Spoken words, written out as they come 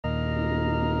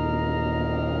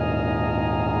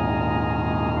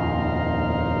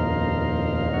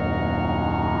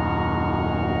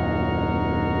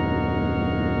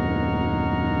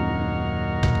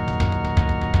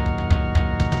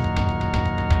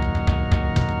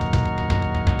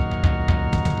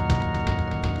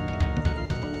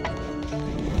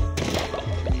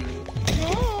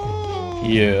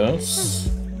Yes.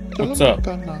 What's up?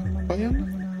 Some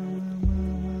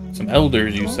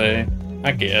elders, you say?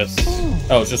 I guess.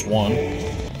 Oh, it's just one.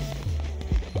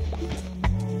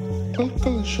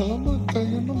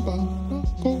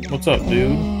 What's up,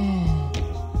 dude?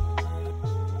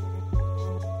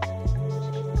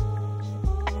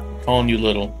 Calling you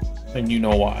little. And you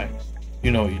know why.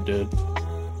 You know what you did.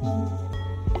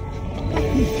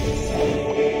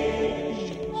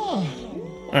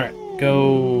 Alright,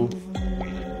 go.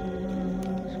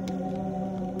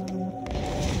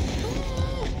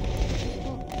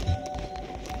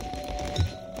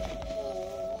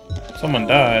 Someone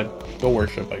died. Go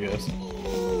worship, I guess.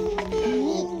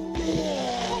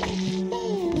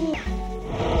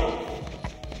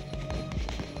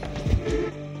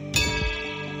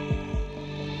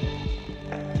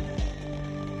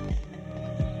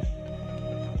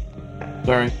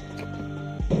 Sorry.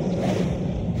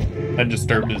 I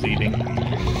disturbed his eating.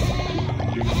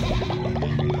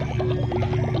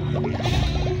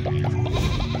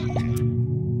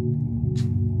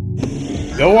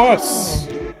 Go us!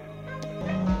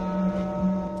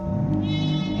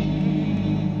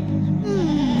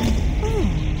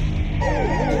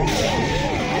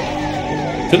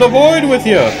 To the void with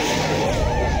you!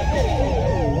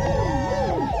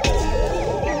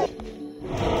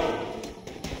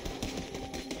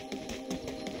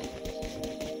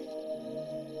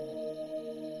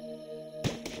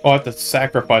 Oh, I have to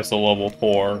sacrifice a level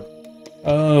 4.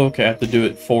 Oh, okay, I have to do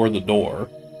it for the door.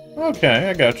 Okay,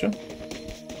 I gotcha.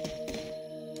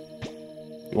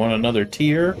 You want another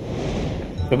tier?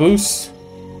 Caboose?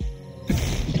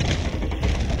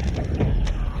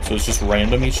 So it's just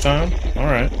random each time?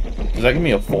 Alright. Does that give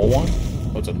me a full one?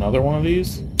 Oh, it's another one of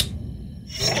these?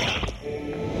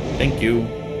 Thank you.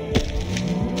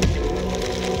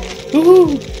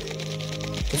 Woohoo!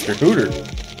 Mr. Hooter.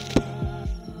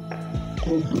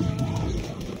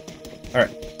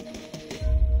 Alright.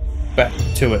 Back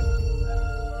to it.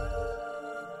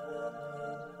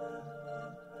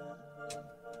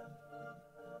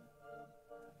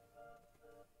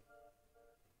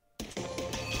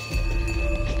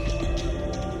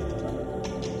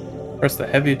 Press the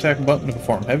heavy attack button to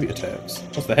perform heavy attacks.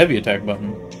 What's the heavy attack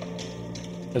button?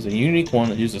 There's a unique one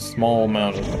that uses a small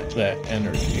amount of that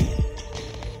energy.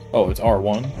 Oh, it's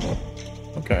R1?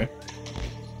 Okay.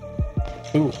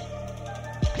 Cool.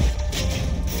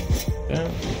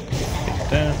 Down.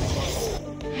 Get down.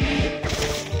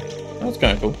 That's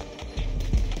kind of cool.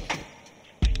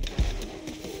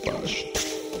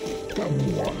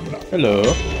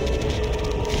 Hello.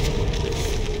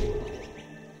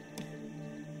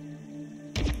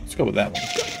 Let's go with that one.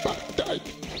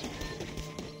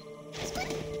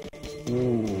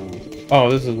 Ooh. Oh,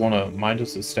 this is one of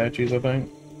Midas's statues, I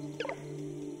think.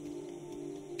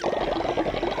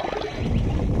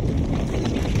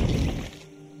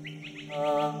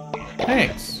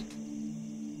 Thanks.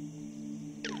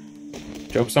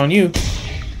 Joke's on you.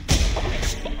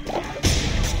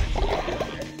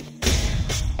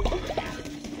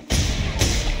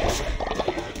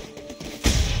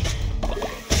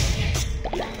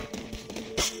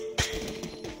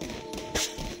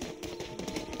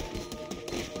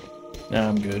 Nah,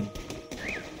 I'm good.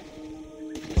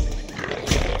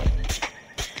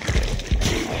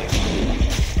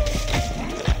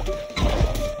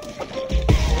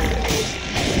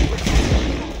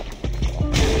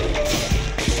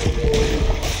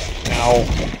 Ow.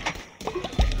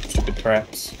 Stupid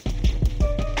traps.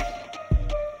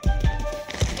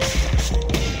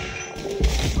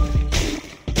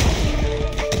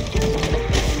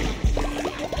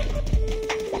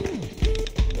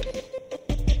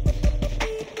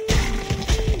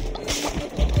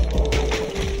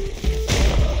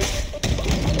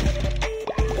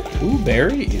 Ooh,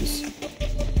 berries.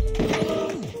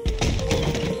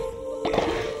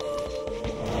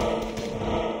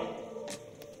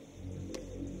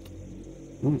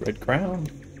 Ooh, red crown.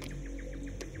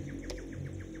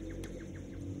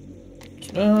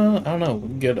 I don't know. We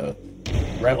can get a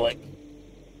relic.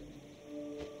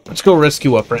 Let's go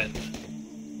rescue a friend.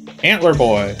 Antler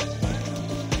boy.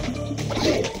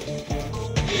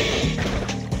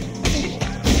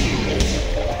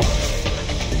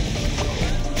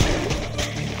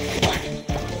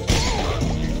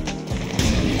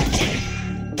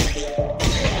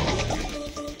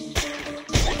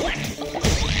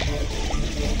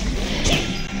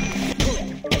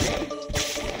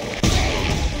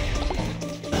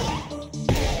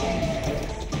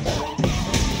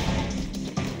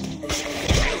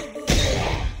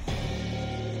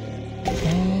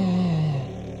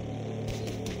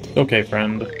 Okay,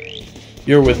 friend.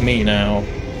 You're with me now.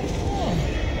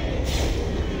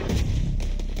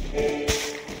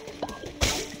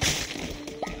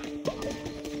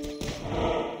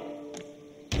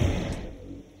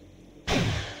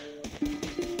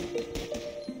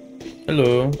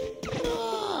 Hello.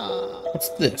 What's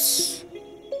this?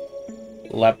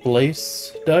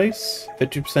 Laplace dice?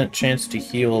 50% chance to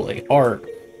heal a heart,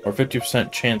 or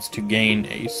 50% chance to gain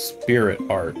a spirit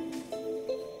heart.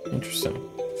 Interesting.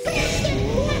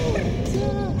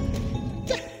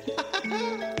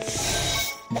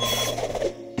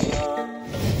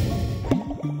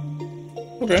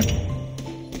 Okay.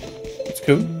 That's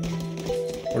cool.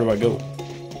 Where do I go?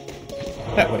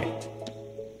 That way.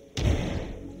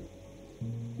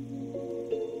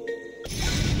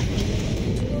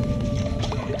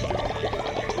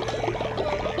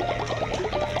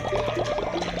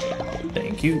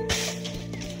 Thank you.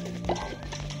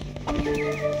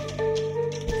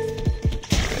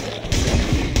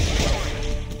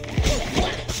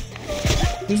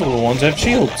 These little ones have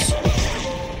shields.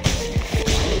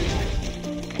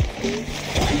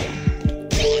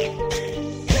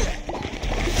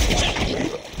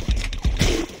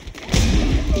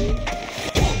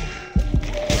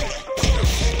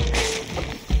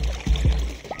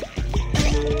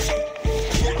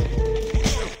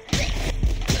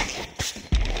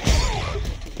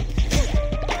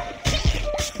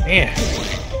 Yeah.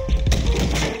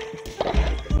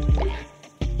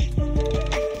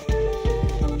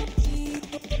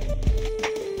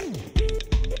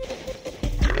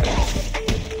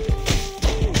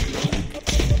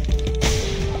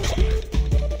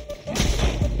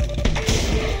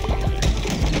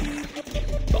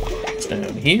 It's down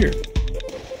here.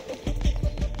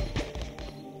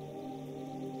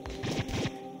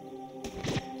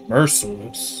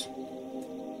 Merciless.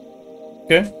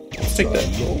 Okay, let's take that.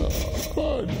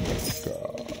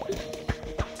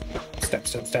 Stab,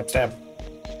 stab, stab, stab.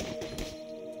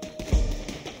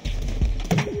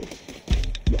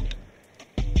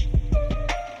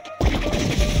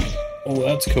 Oh,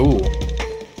 that's cool.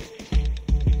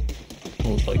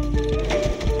 Oh, it's like...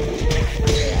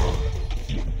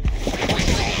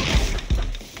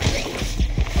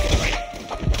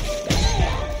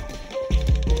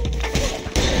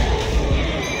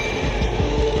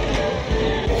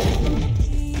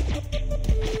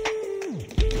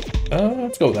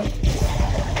 let's go with that.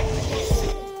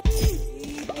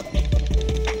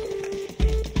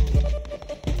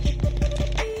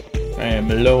 I am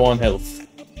low on health.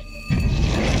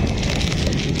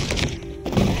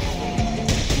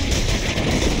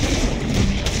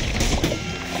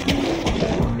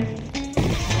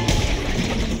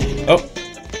 Oh,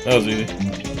 that was easy.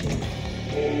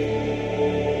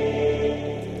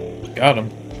 Got him.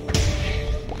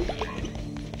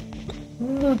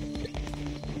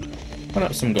 Why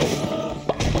not some gold?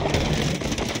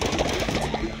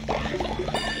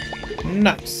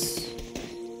 Nice.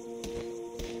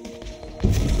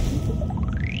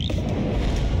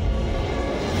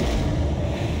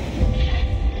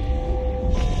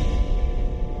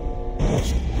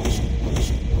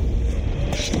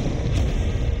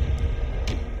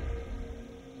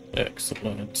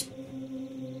 Excellent.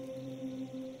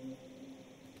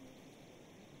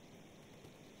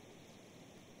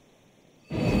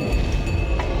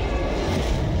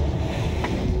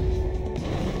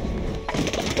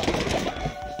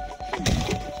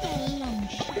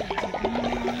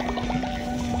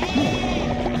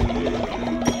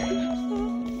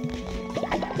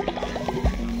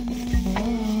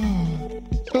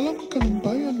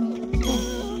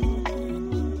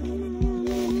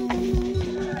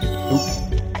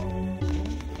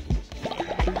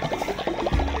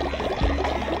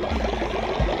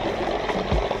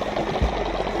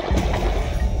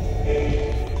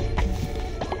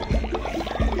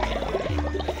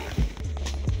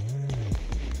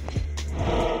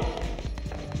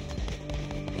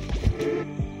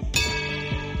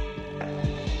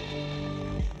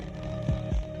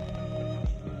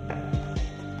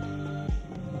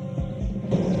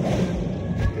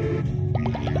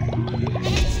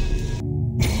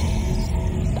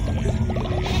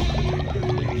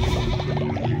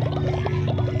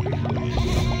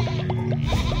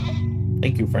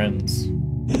 Thank you, friends.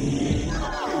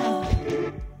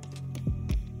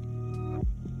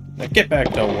 Now get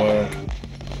back to work.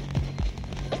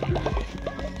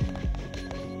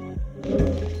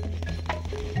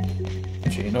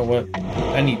 Actually, you know what?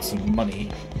 I need some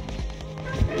money.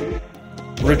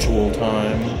 Ritual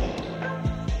time.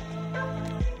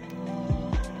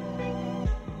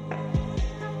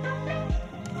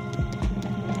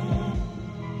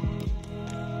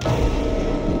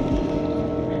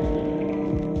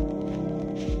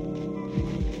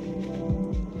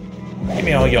 Give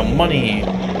me all your money.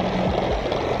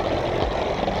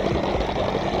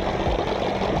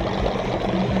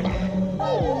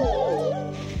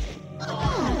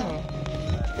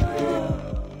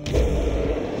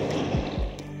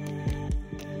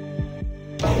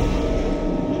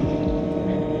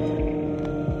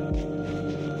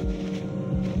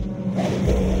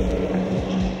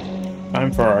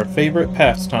 Time for our favorite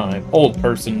pastime, old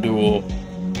person duel.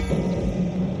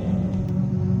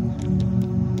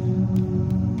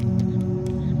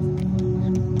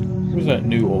 Who's that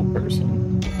new old person?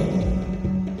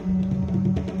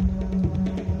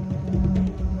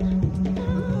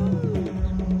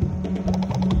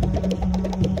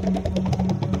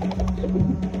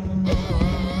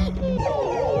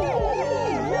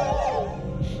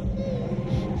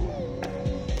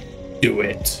 Do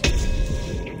it.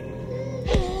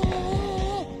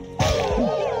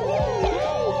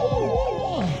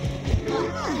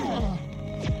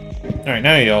 Alright,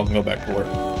 now y'all can go back to work.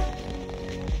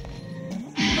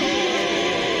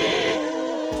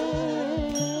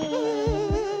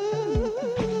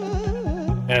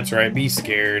 That's right, be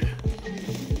scared.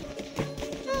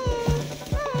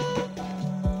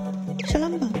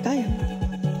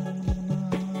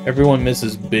 Everyone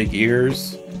misses big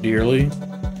ears dearly.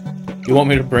 You want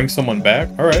me to bring someone back?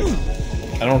 Alright.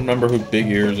 I don't remember who Big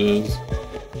Ears is.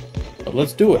 But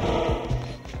let's do it.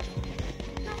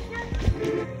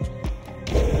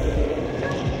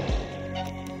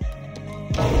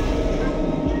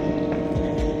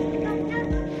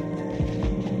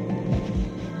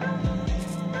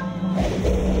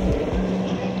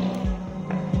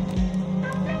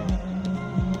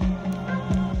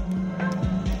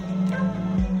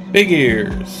 Big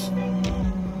Ears.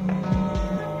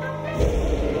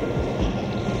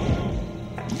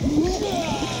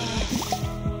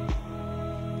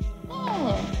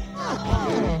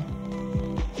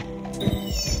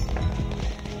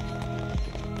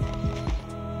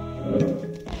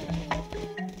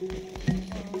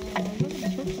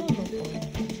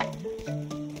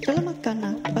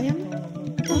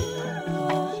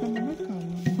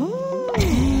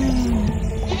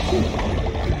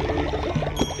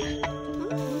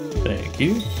 Thank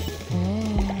you.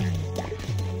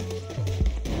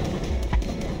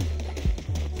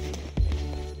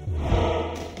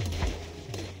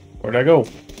 Where'd I go?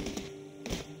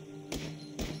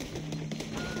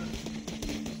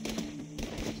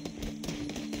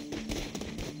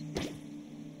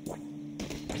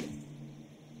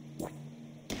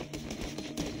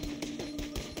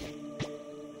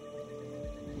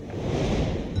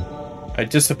 I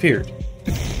disappeared.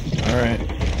 Alright.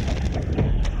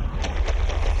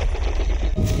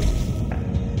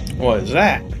 What is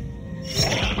that?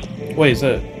 Wait, is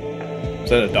that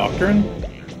a doctrine?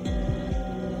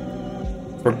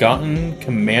 Forgotten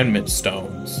commandment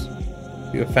stones.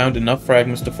 You have found enough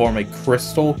fragments to form a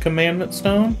crystal commandment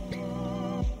stone?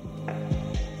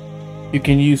 You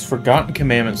can use forgotten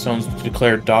commandment stones to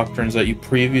declare doctrines that you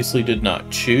previously did not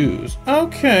choose.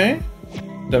 Okay.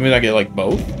 Does that mean I get like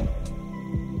both?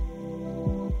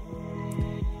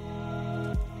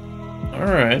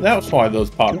 Alright, that was why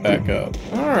those popped back up.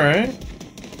 Alright.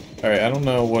 Alright, I don't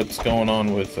know what's going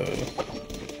on with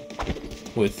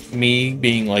me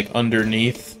being like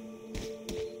underneath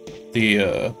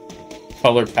the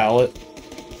color palette.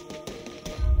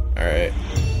 Alright.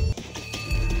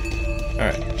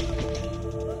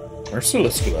 Alright.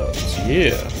 Merciless gloves,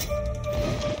 yeah.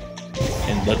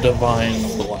 And the divine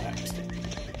black.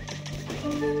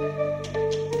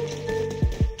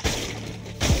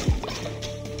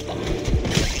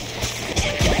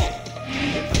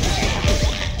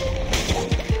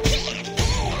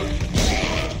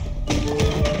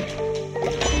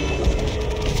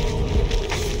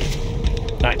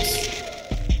 Nice.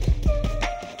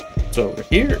 It's over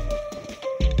here.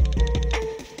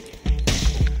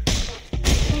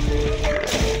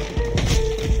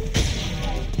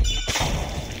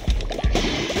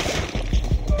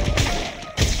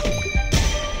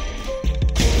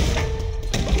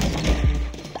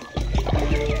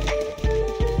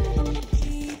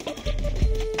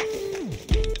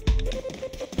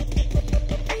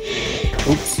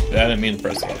 Oops, I didn't mean to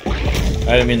press that.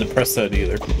 I didn't mean to press that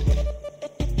either.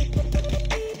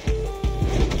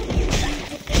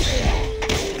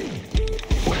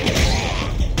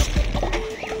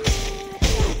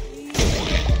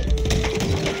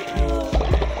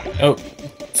 Oh,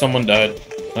 someone died.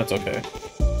 That's okay.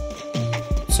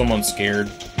 Someone's scared.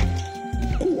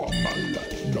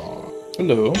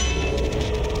 Hello.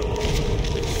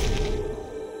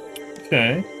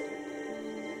 Okay.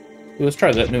 Let's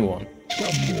try that new one.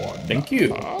 Thank you.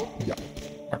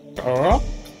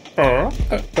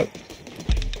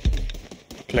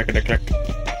 Clickety-click.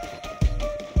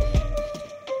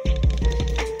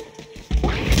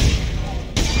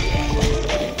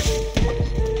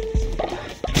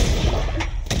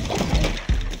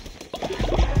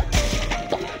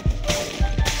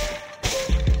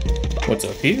 What's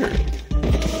up here?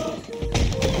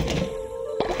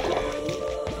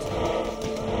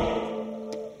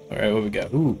 What we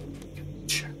got? Ooh.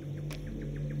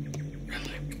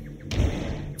 Relic.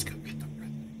 Let's go get the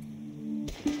relic.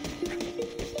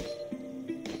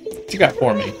 What you got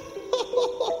for me?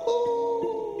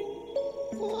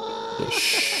 The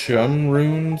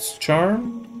Shunrune's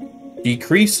charm?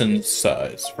 Decrease in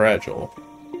size. Fragile.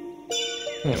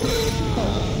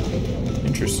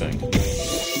 Interesting.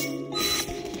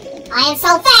 I am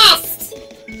so fast!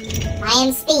 I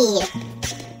am speed.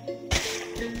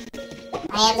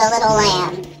 I am the little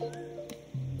lamb.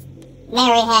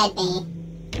 Mary had me.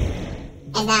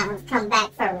 And now I've come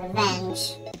back for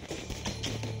revenge.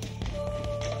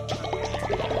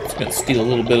 Just gonna steal a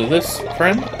little bit of this,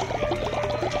 friend.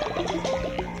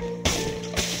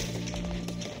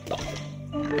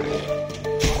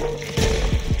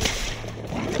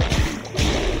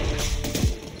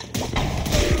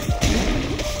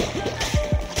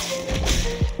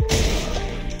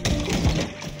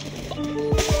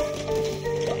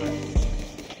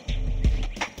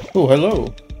 Oh,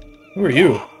 hello. Who are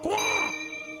you?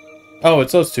 Oh,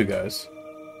 it's those two guys.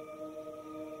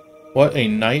 What a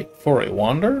night for a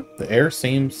wander? The air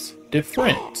seems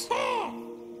different.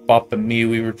 Bop and me,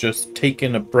 we were just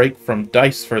taking a break from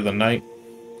dice for the night.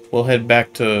 We'll head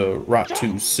back to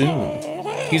Ratu soon.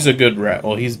 He's a good rat.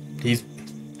 Well, he's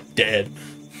dead.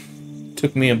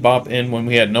 Took me and Bop in when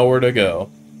we had nowhere to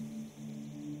go.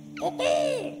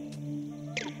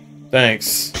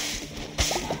 Thanks.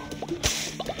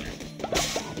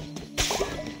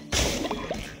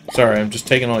 Sorry, I'm just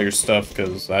taking all your stuff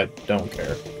because I don't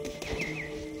care.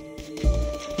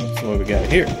 So what we got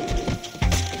here?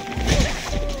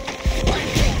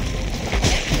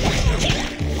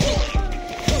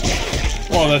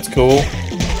 Oh, that's cool.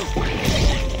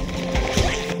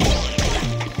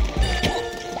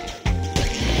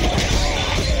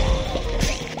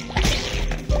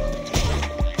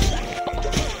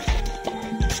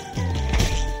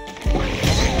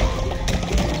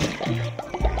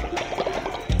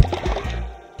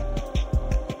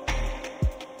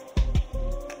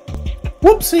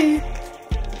 Whoopsie!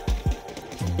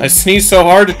 I sneezed so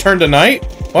hard it turned to night?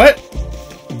 What?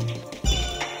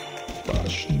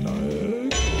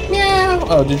 Meow!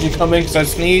 Oh, did you come in because I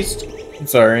sneezed? I'm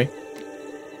sorry.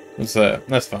 What's that?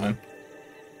 That's fine.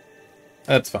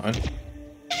 That's fine.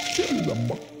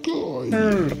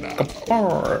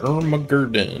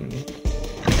 Armageddon.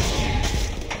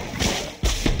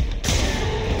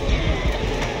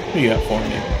 What do you got for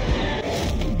me?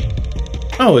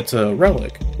 Oh, it's a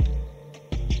relic.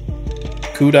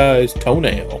 Kudai's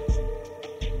toenail.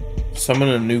 Summon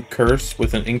a new curse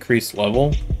with an increased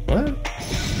level? What?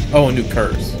 Oh, a new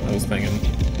curse. I was thinking.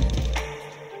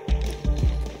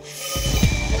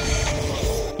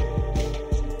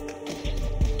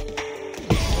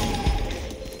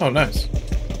 Oh, nice.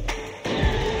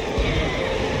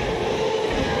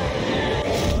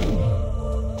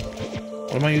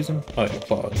 What am I using? Oh, yeah,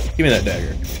 claw. Give me that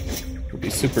dagger. It'll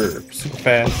be super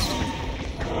fast.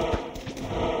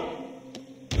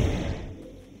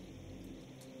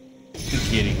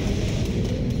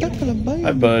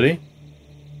 Hi, buddy.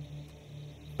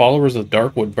 Followers of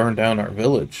Darkwood burned down our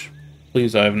village.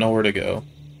 Please, I have nowhere to go.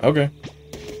 Okay.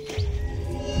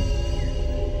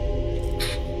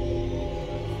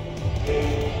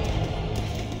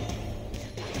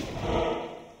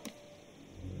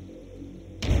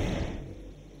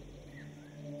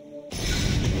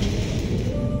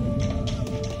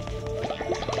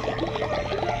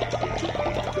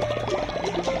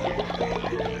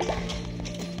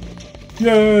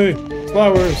 Yay!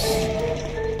 Flowers!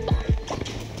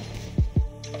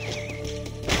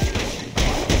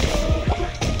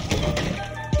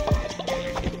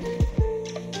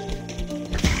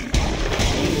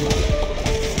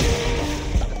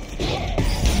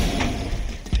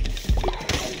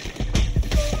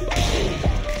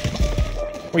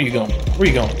 Where you going? Where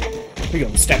you going? Where you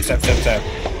going? Stab, stab, stab, stab.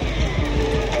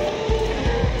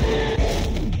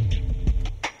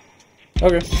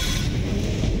 Okay.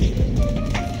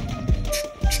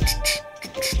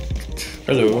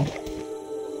 Hello.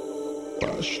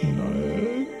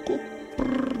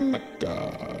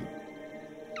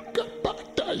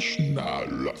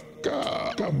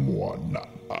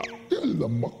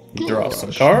 Draw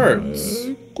some cards.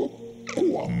 What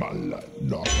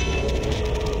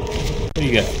do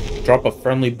you got? Drop a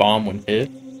friendly bomb when hit?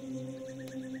 I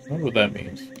wonder what that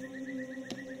means.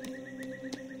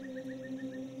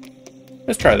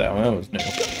 Let's try that one. That was new.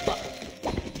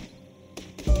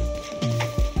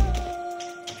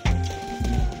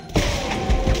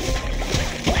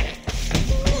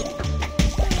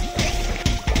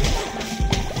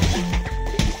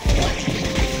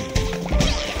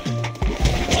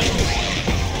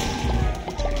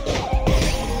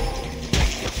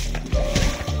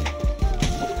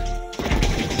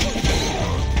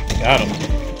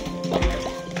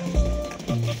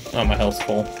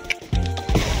 apple.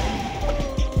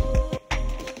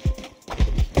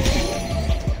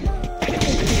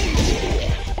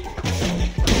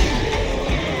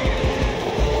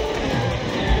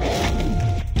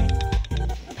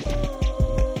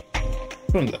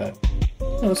 Which one's that?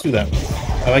 Oh, let's do that one.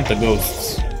 I like the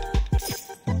ghosts.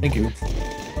 Thank you.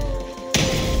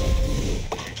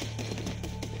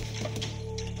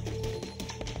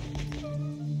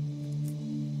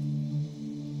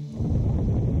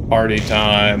 Party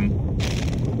time.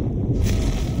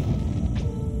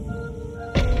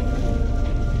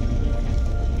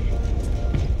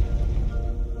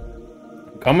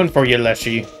 I'm coming for you,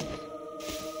 Leshy.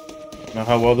 Know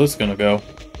how well this is gonna go.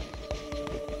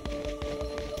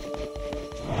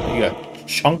 You got a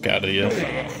chunk out of you.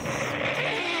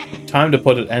 Time to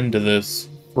put an end to this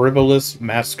frivolous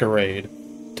masquerade.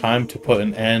 Time to put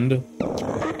an end.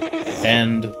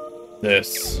 End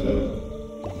this.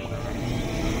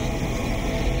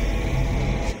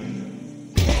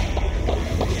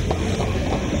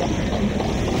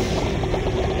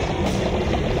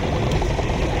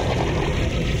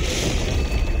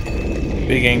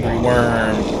 Big angry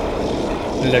worm.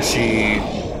 Leshy.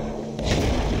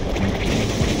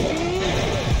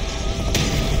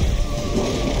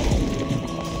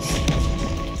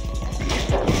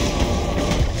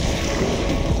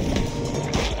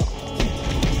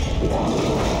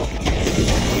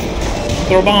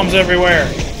 Throw bombs everywhere.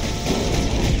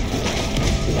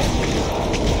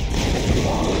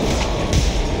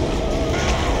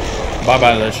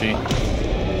 Bye-bye, Leshy.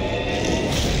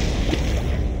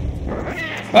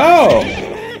 Oh!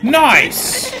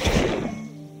 Nice!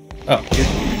 Oh,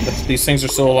 these things are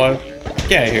still alive?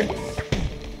 Get out of here.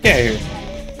 Get out of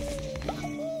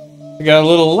here. We got a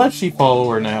little Leshy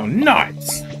follower now.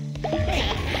 Nice!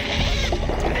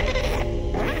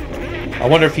 I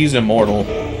wonder if he's immortal.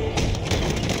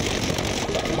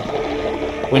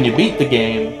 When you beat the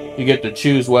game, you get to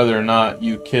choose whether or not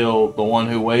you kill the one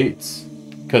who waits,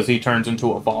 because he turns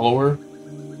into a follower.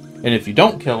 And if you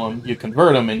don't kill him, you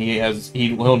convert him, and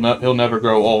he'll never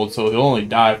grow old, so he'll only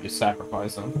die if you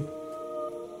sacrifice him.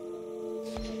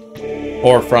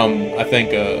 Or from, I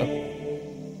think,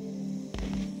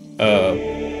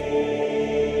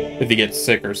 if he gets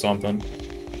sick or something.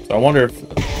 So I wonder if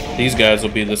these guys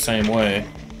will be the same way.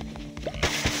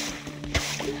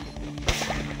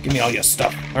 Give me all your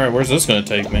stuff. Alright, where's this gonna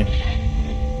take me?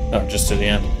 Oh, just to the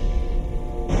end.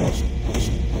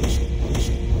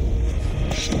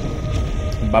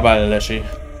 Bye-bye, Leshy.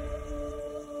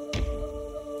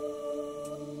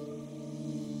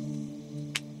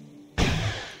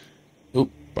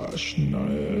 Oop.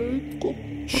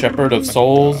 Shepherd of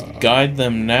souls, guide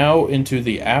them now into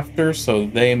the after so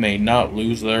they may not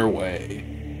lose their way.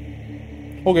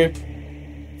 Okay.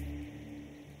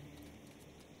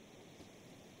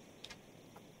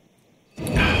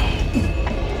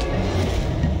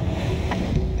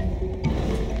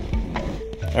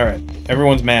 Alright,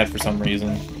 everyone's mad for some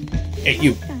reason. Hey,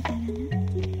 you!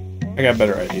 I got a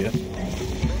better idea.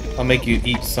 I'll make you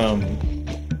eat some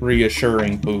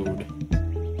reassuring food.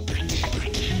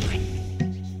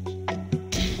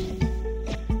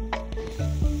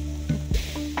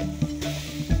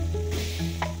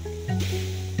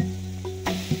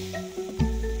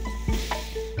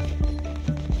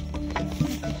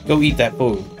 Go eat that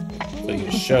food. So you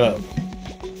shut up.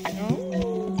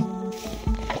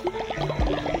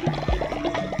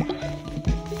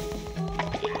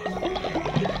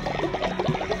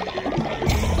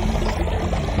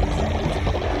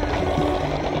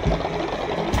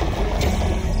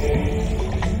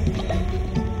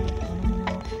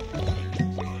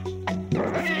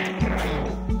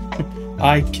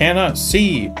 I cannot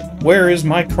see. Where is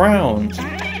my crown?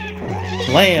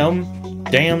 Lamb,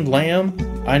 damned lamb,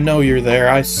 I know you're there.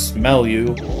 I smell you.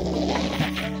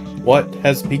 What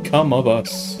has become of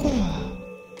us?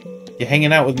 You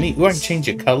hanging out with me? Ooh, I can change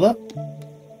your color?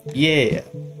 Yeah.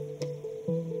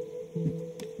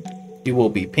 You will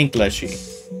be pink Leshy.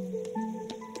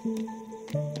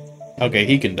 Okay,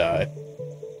 he can die.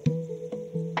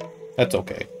 That's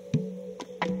okay.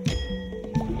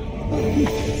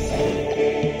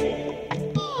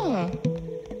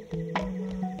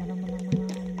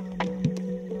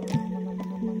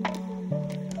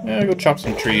 Yeah, go chop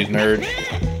some trees, nerd.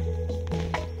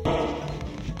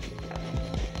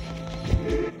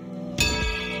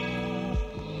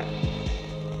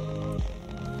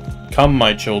 Come,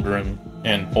 my children,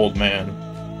 and old man.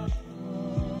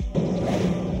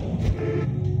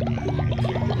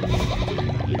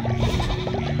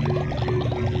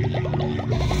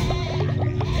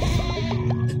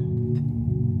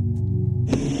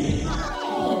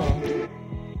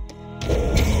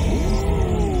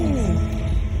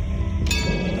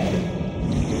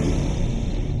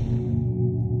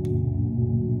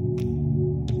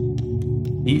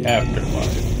 the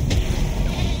afterlife.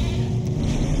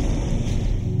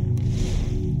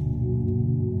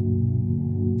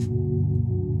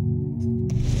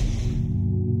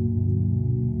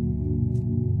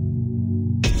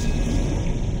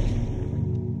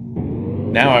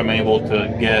 Now I'm able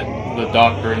to get the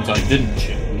doctrines I didn't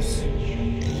choose.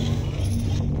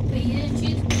 But you didn't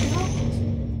choose the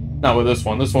doctrines. Not with this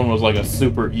one. This one was like a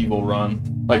super evil run.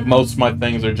 Like most of my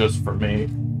things are just for me.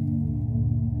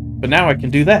 But now I can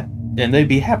do that, and they'd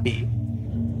be happy.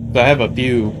 So I have a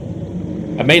few.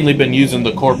 I've mainly been using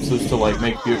the corpses to like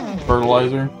make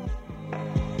fertilizer.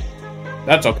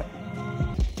 That's okay.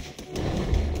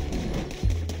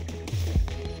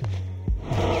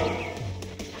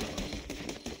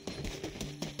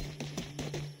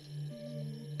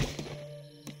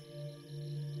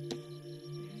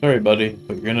 Sorry, buddy,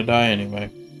 but you're gonna die anyway.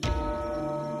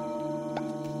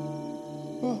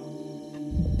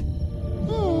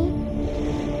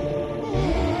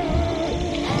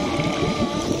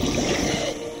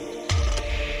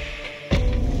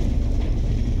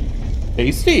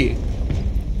 Tasty!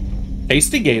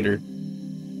 Tasty gator.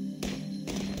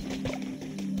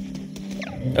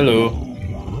 Hello.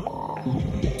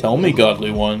 Tell me,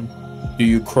 godly one, do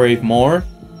you crave more?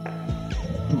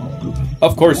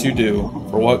 Of course you do,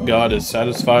 for what god is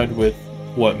satisfied with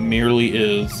what merely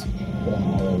is.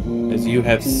 As you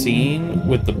have seen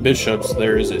with the bishops,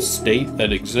 there is a state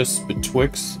that exists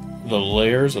betwixt the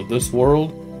layers of this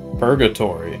world,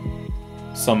 purgatory,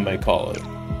 some may call it.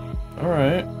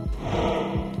 Alright.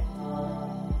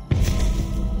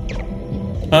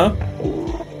 Huh?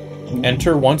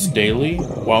 Enter once daily,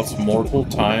 whilst mortal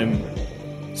time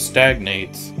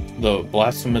stagnates, the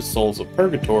blasphemous souls of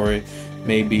purgatory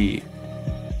may be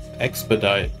I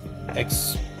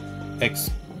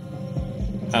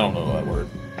don't know that word.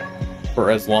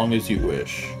 For as long as you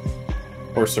wish.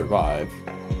 Or survive.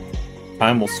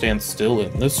 Time will stand still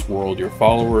in this world. Your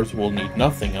followers will need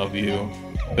nothing of you.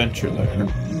 Venture there.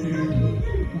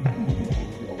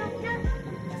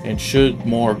 And should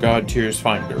more god tiers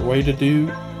find their way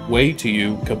to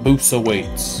you, caboose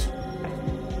awaits.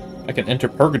 I can enter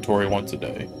purgatory once a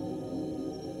day.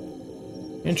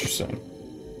 Interesting.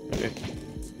 Okay.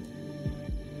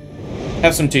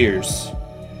 Have some tears,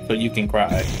 so you can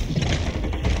cry.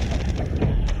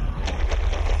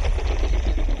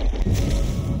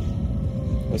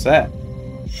 What's that?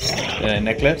 A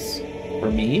necklace?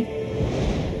 For me?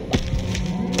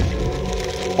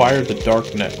 Acquire the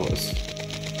dark necklace.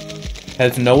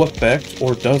 Has no effect,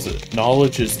 or does it?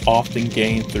 Knowledge is often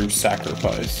gained through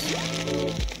sacrifice.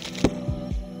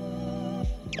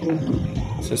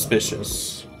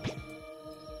 Suspicious.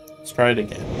 Let's try it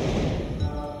again.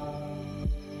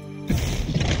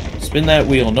 Spin that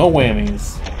wheel, no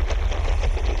whammies.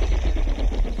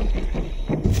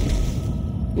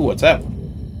 Ooh, what's that one?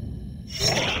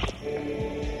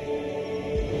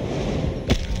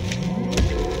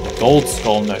 Gold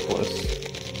skull necklace.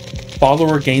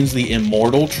 Follower gains the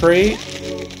immortal trait.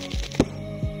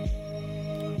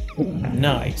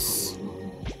 Nice.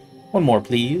 One more,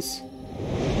 please.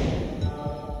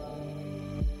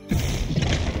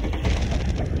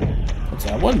 What's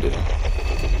that one do?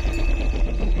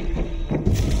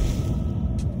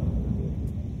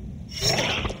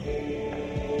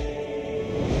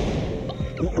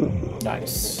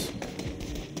 Nice.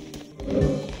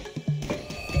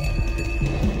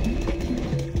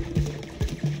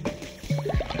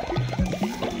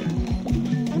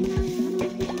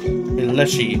 Hey,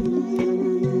 Leshy,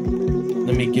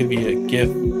 let me give you a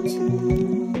gift.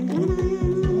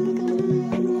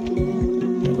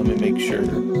 Here, let me make sure.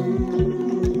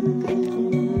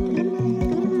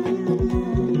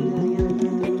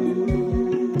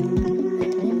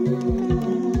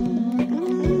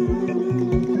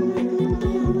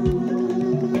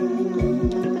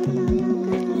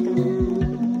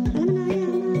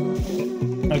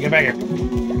 Get back here.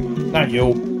 Not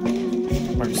you.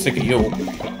 I'm sick of you.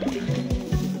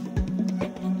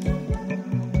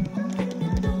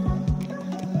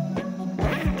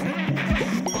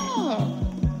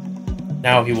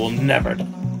 Now he will never die.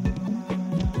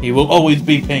 He will always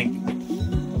be pink.